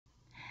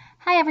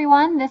Hi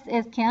everyone, this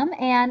is Kim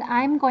and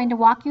I'm going to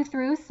walk you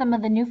through some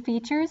of the new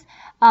features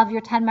of your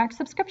TenMarks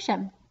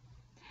subscription.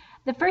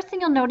 The first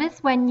thing you'll notice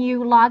when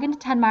you log into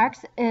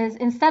TenMarks is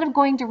instead of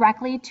going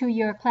directly to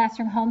your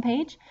classroom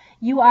homepage,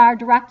 you are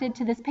directed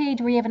to this page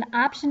where you have an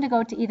option to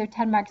go to either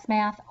TenMarks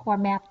Math or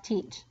Math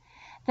Teach.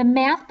 The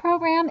Math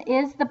program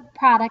is the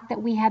product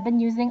that we have been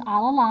using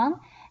all along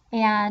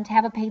and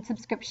have a paid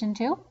subscription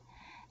to.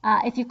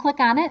 If you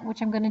click on it,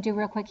 which I'm going to do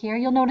real quick here,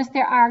 you'll notice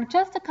there are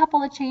just a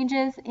couple of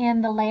changes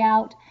in the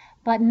layout,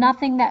 but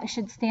nothing that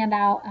should stand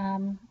out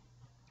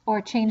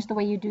or change the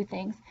way you do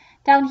things.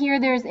 Down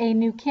here, there's a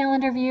new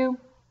calendar view.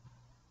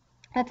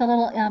 That's a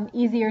little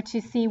easier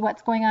to see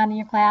what's going on in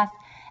your class.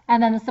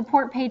 And then the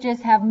support pages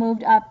have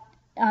moved up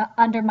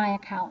under my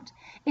account.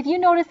 If you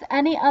notice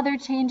any other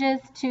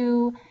changes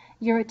to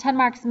your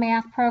TenMarks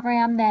Math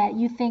program that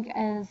you think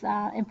is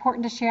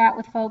important to share out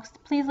with folks,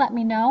 please let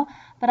me know,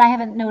 but I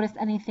haven't noticed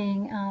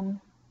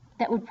anything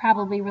that would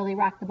probably really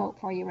rock the boat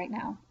for you right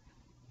now.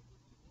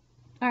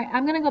 All right,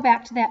 I'm going to go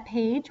back to that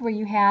page where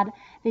you had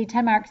the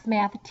TenMarks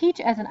Math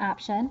Teach as an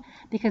option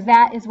because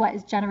that is what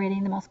is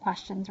generating the most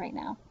questions right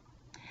now.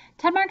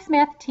 TenMarks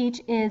Math Teach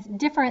is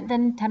different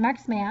than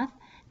TenMarks Math.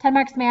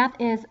 TenMarks Math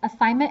is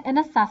assignment and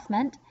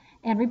assessment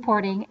and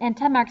reporting, and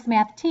TenMarks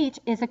Math Teach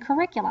is a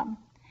curriculum.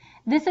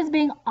 This is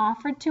being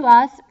offered to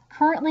us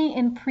currently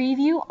in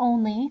preview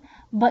only,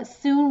 but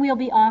soon we'll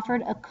be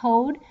offered a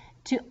code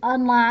to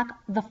unlock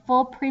the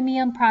full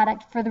premium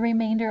product for the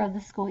remainder of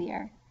the school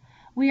year.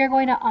 We are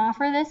going to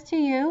offer this to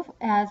you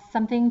as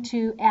something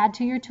to add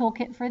to your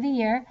toolkit for the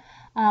year,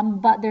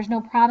 but there's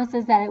no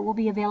promises that it will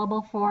be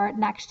available for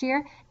next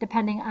year,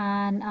 depending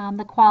on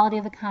the quality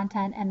of the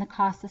content and the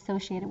costs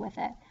associated with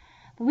it.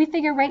 But we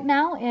figure right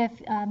now, if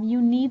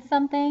you need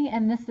something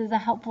and this is a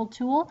helpful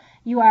tool,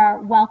 you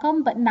are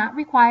welcome but not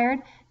required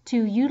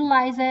to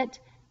utilize it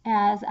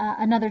as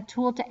another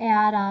tool to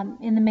add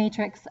in the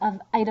matrix of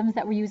items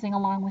that we're using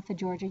along with the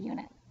Georgia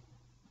unit.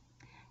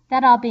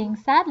 That all being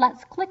said,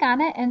 let's click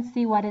on it and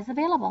see what is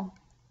available.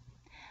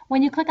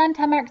 When you click on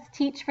TenMarks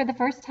Teach for the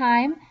first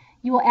time,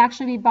 you will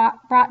actually be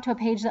brought to a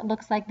page that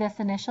looks like this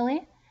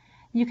initially.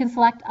 You can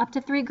select up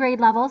to 3 grade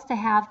levels to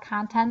have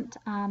content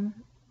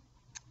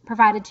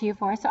provided to you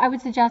for. So I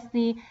would suggest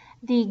the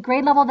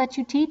grade level that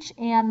you teach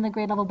and the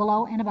grade level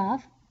below and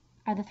above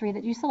are the 3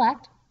 that you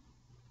select.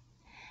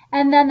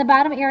 And then the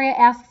bottom area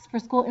asks for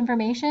school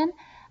information.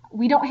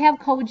 We don't have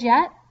codes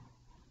yet,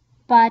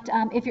 but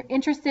if you're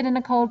interested in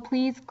a code,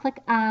 please click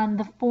on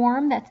the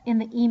form that's in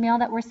the email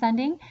that we're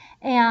sending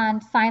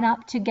and sign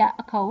up to get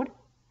a code.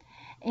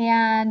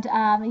 And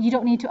you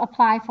don't need to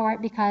apply for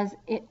it because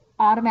it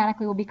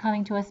automatically will be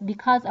coming to us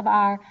because of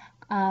our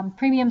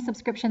premium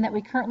subscription that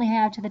we currently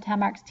have to the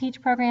TenMarks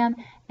Teach program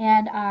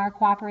and our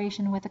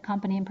cooperation with the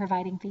company in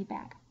providing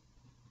feedback.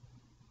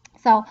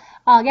 So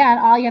again,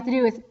 all you have to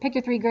do is pick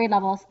your 3 grade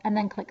levels and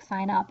then click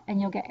sign up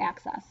and you'll get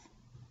access.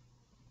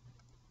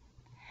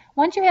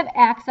 Once you have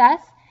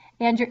access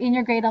and you're in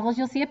your grade levels,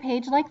 you'll see a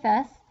page like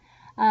this.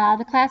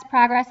 The class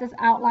progress is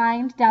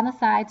outlined down the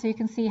side so you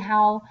can see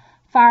how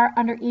far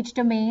under each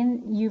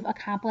domain you've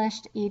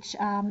accomplished each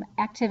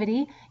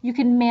activity. You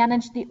can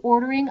manage the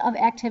ordering of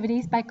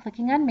activities by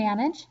clicking on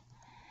Manage.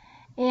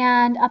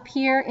 And up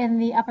here in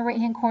the upper right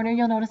hand corner,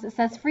 you'll notice it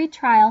says free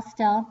trial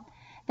still.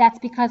 That's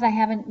because I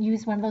haven't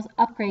used one of those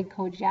upgrade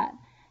codes yet.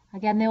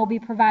 Again, they will be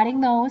providing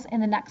those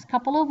in the next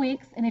couple of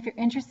weeks, and if you're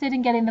interested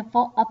in getting the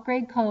full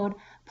upgrade code,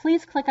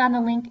 please click on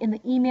the link in the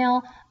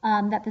email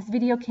that this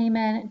video came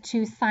in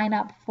to sign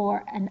up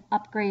for an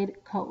upgrade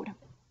code.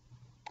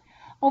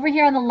 Over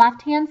here on the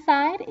left-hand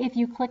side, if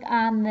you click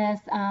on this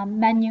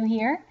menu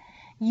here,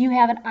 you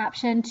have an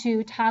option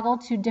to toggle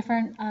to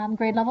different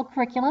grade level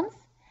curriculums,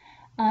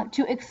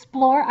 to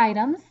explore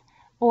items,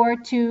 or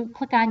to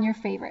click on your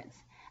favorites.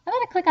 I'm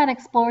going to click on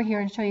Explore here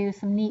and show you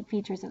some neat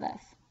features of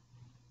this.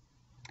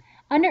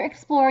 Under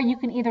Explore, you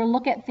can either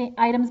look at the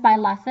items by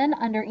lesson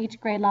under each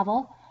grade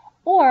level,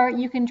 or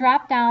you can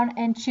drop down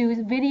and choose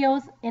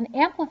videos and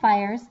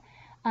amplifiers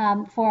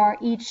for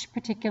each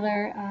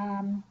particular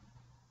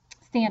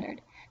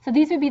standard. So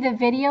these would be the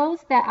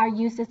videos that are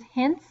used as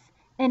hints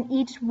in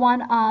each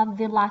one of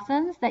the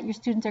lessons that your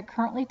students are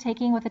currently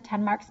taking with the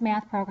TenMarks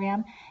Math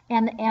program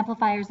and the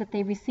amplifiers that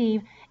they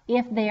receive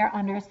if they are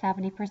under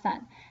 70%.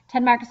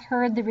 TenMarks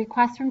heard the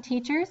requests from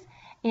teachers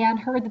and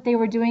heard that they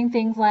were doing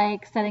things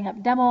like setting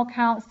up demo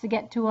accounts to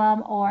get to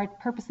them or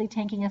purposely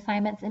tanking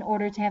assignments in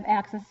order to have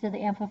access to the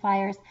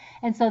amplifiers.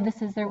 And so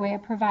this is their way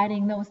of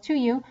providing those to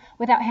you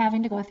without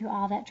having to go through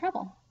all that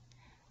trouble.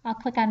 I'll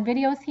click on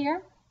videos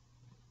here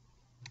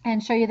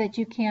and show you that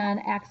you can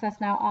access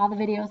now all the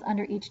videos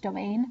under each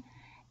domain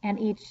and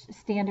each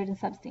standard and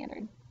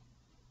substandard.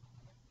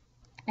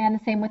 And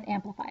the same with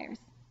amplifiers.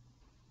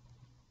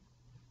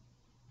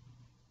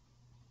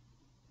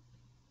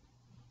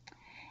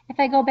 If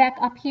I go back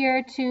up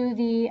here to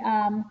the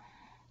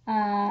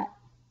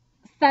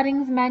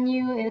settings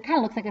menu, it kind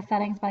of looks like a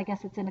settings, but I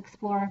guess it's an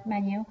explore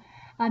menu.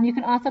 You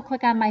can also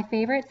click on my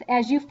favorites.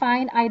 As you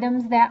find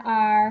items that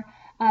are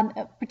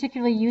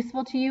particularly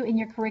useful to you in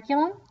your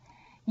curriculum,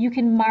 You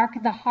can mark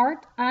the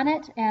heart on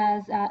it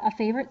as a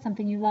favorite,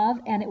 something you love,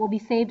 and it will be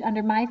saved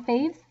under My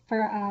Faves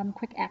for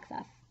quick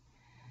access.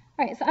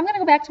 All right, so I'm going to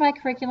go back to my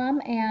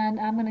curriculum, and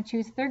I'm going to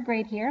choose 3rd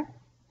grade here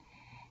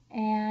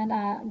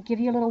and give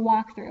you a little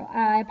walkthrough.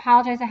 I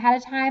apologize ahead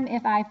of time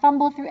if I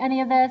fumble through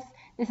any of this.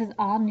 This is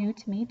all new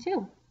to me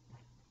too.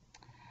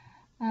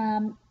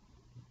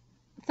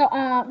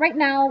 Right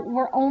now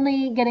we're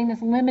only getting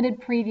this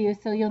limited preview,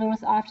 so you'll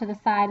notice off to the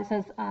side it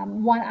says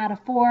 1 out of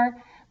 4.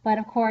 But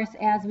of course,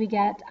 as we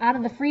get out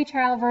of the free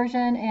trial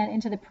version and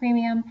into the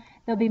premium,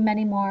 there'll be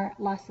many more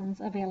lessons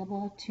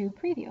available to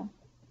preview.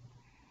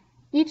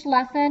 Each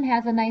lesson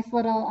has a nice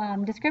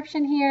little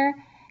description here,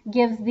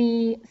 gives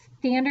the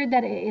standard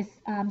that it is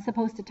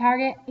supposed to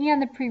target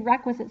and the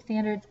prerequisite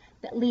standards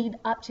that lead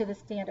up to the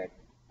standard.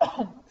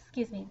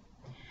 Excuse me.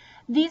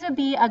 These would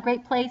be a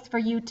great place for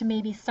you to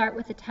maybe start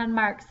with the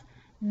TenMarks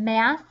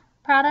math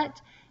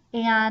product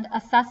and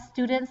assess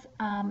students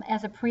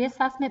as a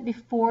pre-assessment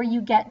before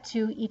you get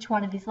to each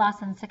one of these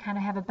lessons to kind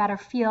of have a better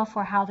feel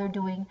for how they're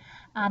doing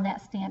on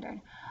that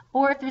standard.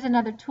 Or if there's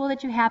another tool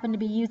that you happen to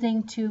be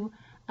using to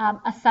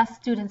assess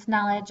students'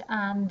 knowledge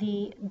on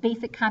the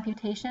basic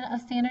computation of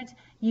standards,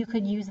 you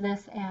could use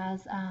this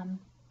as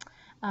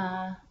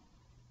a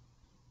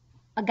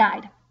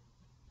guide.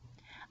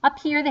 Up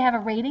here they have a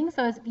rating,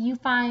 so if you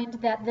find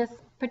that this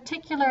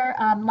particular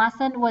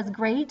lesson was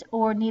great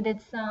or needed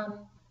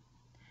some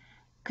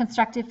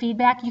constructive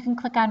feedback, you can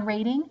click on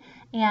rating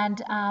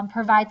and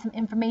provide some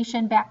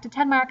information back to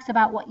TenMarks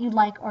about what you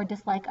like or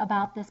dislike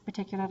about this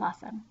particular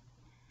lesson.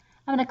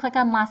 I'm going to click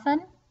on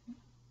lesson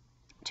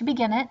to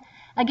begin it.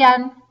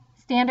 Again,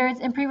 standards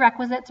and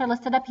prerequisites are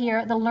listed up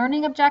here. The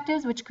learning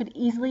objectives, which could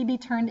easily be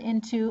turned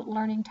into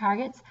learning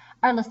targets,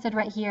 are listed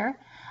right here.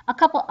 A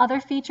couple other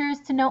features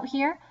to note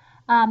here.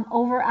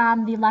 Over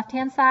on the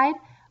left-hand side,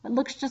 it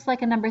looks just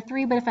like a number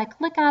 3, but if I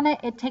click on it,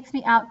 it takes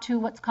me out to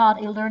what's called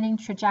a learning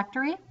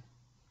trajectory.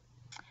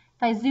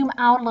 If I zoom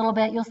out a little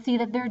bit, you'll see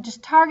that they're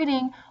just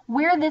targeting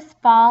where this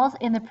falls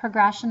in the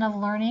progression of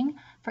learning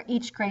for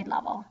each grade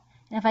level.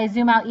 And if I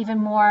zoom out even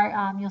more,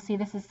 you'll see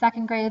this is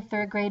 2nd grade,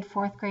 3rd grade,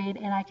 4th grade,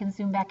 and I can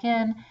zoom back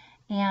in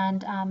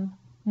and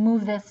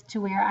move this to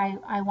where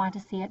I want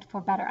to see it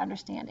for better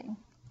understanding.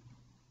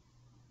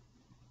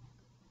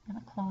 I'm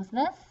going to close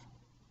this.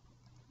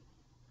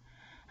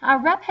 Our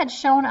rep had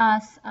shown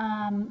us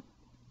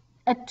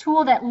a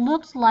tool that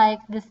looked like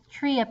this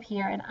tree up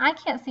here, and I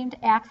can't seem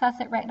to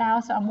access it right now,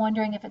 so I'm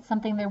wondering if it's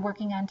something they're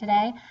working on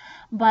today.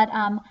 But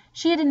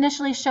she had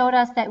initially showed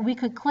us that we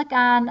could click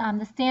on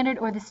the standard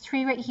or this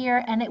tree right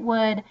here, and it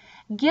would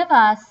give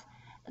us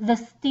the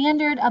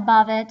standard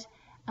above it,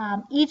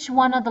 each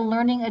one of the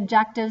learning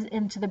objectives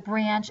into the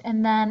branch,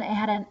 and then it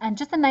had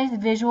just a nice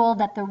visual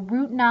that the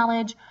root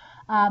knowledge,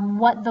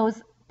 what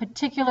those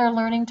particular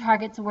learning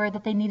targets were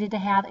that they needed to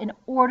have in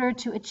order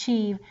to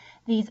achieve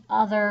these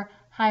other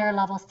higher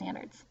level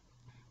standards.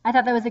 I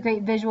thought that was a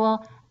great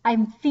visual.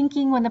 I'm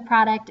thinking when the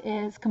product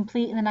is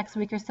complete in the next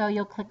week or so,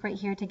 you'll click right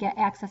here to get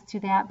access to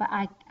that, but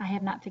I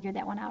have not figured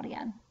that one out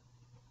yet.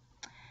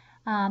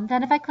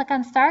 Then if I click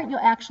on Start, you'll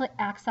actually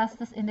access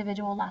this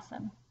individual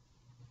lesson.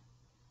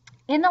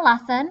 In the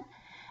lesson,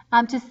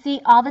 to see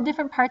all the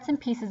different parts and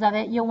pieces of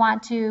it, you'll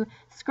want to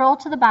scroll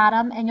to the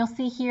bottom, and you'll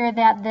see here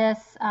that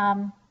this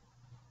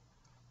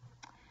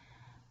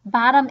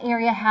bottom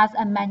area has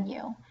a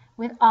menu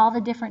with all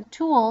the different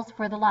tools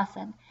for the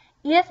lesson.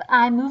 If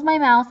I move my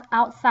mouse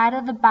outside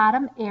of the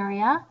bottom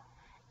area,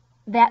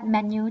 that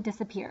menu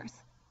disappears.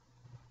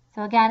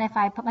 So again, if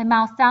I put my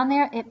mouse down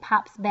there, it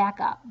pops back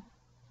up.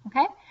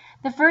 Okay?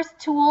 The first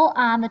tool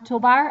on the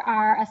toolbar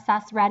are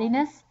assess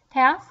readiness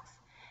tasks.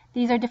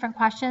 These are different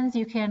questions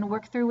you can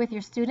work through with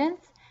your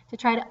students to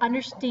try to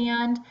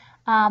understand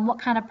what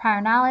kind of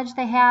prior knowledge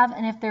they have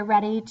and if they're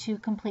ready to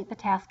complete the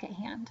task at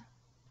hand.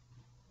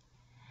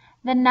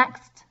 The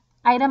next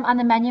item on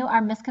the menu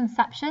are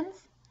misconceptions.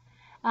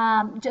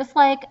 Just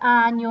like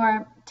on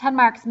your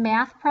TenMarks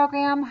math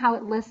program, how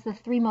it lists the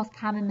 3 most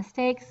common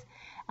mistakes,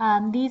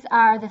 these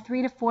are the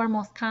 3 to 4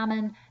 most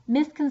common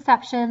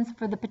misconceptions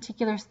for the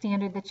particular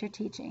standard that you're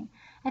teaching.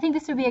 I think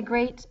this would be a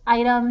great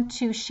item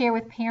to share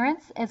with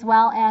parents as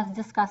well as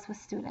discuss with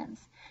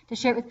students. To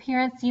share it with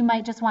parents, you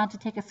might just want to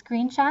take a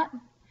screenshot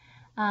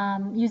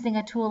using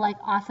a tool like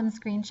Awesome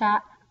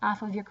Screenshot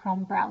off of your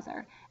Chrome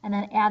browser and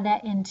then add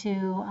that into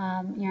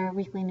your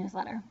weekly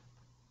newsletter.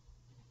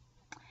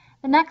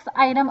 The next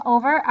item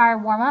over are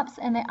warm-ups,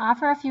 and they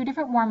offer a few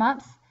different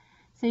warm-ups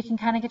so you can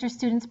kind of get your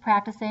students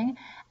practicing.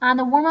 On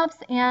the warm-ups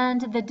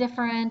and the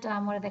different,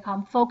 what do they call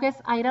them, focus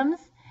items,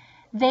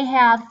 they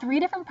have 3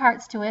 different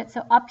parts to it.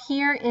 So up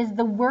here is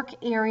the work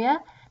area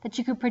that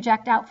you could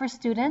project out for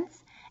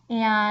students,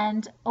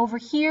 and over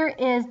here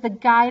is the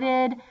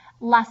guided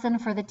lesson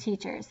for the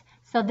teachers.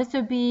 So this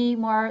would be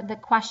more the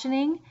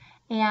questioning,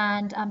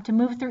 and to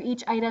move through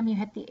each item, you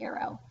hit the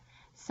arrow.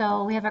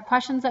 So we have our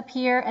questions up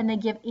here, and they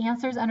give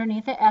answers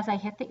underneath it as I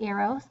hit the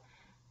arrows.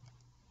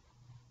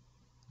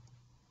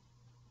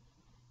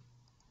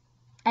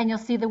 And you'll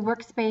see the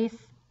workspace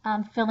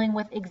filling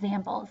with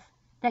examples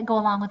that go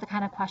along with the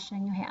kind of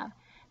questioning you have.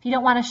 If you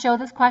don't want to show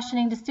this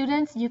questioning to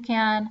students, you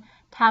can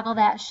toggle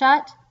that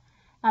shut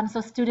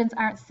so students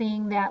aren't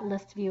seeing that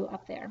list view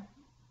up there.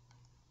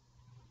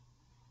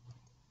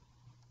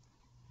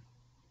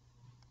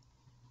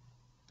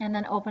 And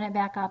then open it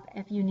back up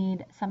if you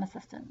need some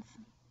assistance.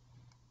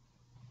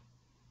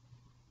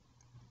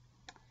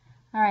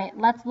 All right,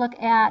 let's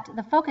look at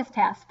the focus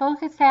tasks.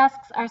 Focus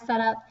tasks are set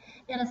up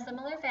in a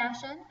similar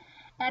fashion,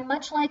 and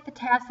much like the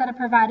tasks that are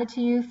provided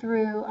to you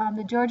through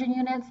the Georgian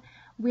units,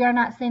 we are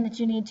not saying that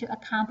you need to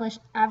accomplish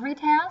every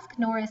task,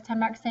 nor is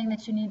TenMarks saying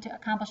that you need to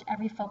accomplish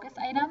every focus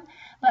item,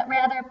 but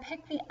rather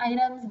pick the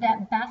items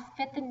that best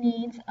fit the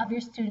needs of your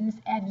students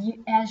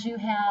as you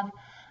have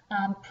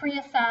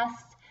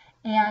pre-assessed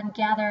and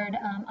gathered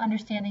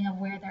understanding of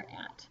where they're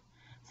at.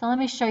 So let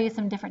me show you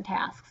some different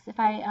tasks. If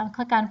I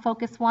click on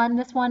Focus 1,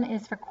 this one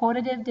is for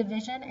quotative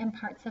division in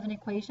parts of an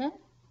equation.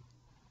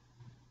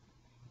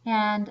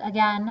 And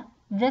again,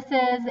 this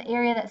is the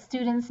area that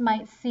students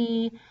might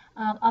see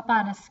up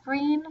on a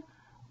screen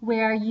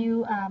where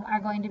you are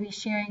going to be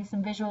sharing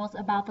some visuals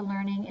about the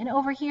learning. And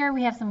over here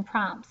we have some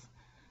prompts.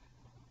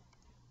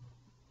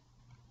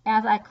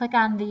 As I click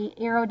on the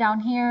arrow down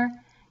here,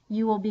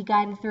 you will be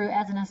guided through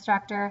as an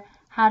instructor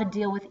how to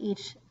deal with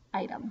each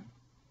item.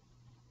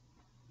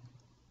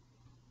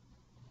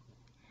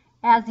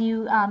 As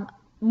you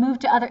move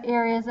to other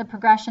areas of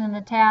progression in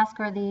the task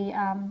or the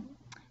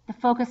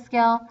focus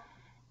skill,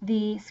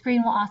 the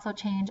screen will also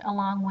change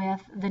along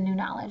with the new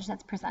knowledge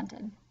that's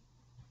presented.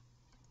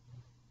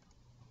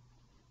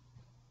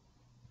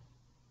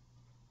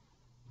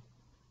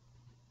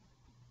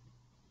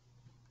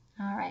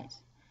 All right.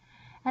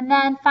 And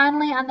then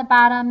finally on the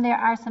bottom, there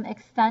are some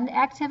extend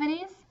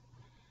activities.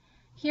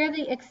 Here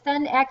the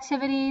extend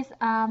activities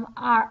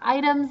are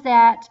items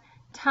that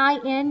tie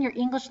in your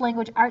English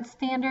language arts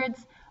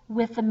standards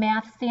with the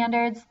math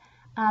standards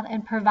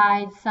and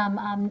provide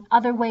some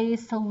other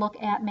ways to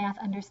look at math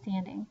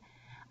understanding.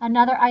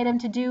 Another item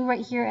to do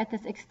right here at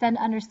this extend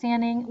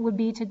understanding would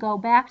be to go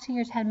back to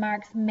your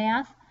TenMarks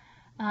math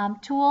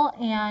tool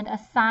and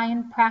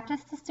assign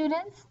practice to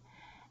students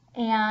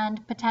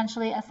and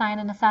potentially assign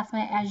an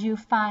assessment as you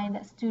find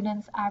that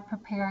students are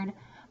prepared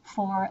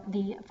for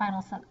the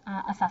final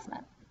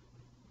assessment.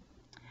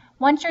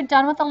 Once you're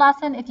done with the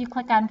lesson, if you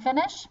click on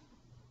Finish,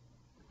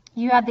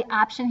 you have the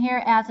option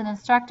here as an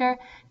instructor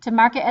to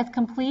mark it as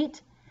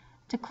complete,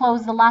 to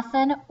close the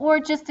lesson, or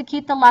just to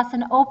keep the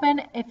lesson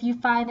open if you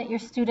find that your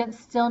students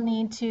still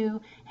need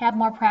to have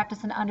more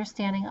practice and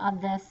understanding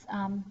of this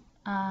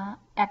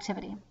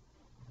activity.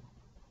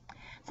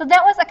 So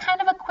that was a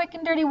kind of a quick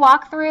and dirty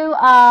walkthrough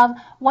of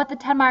what the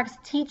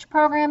TenMarks Teach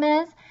program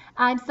is.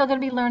 I'm still going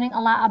to be learning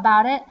a lot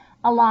about it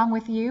along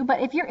with you, but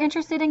if you're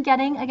interested in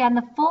getting, again,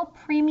 the full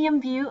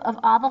premium view of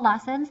all the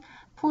lessons,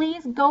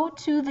 please go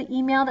to the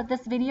email that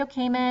this video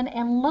came in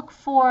and look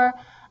for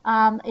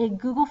a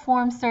Google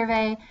Form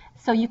survey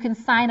so you can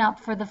sign up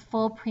for the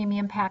full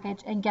premium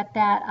package and get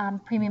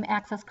that premium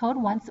access code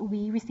once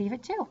we receive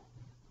it too.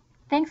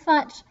 Thanks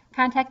much.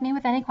 Contact me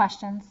with any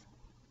questions.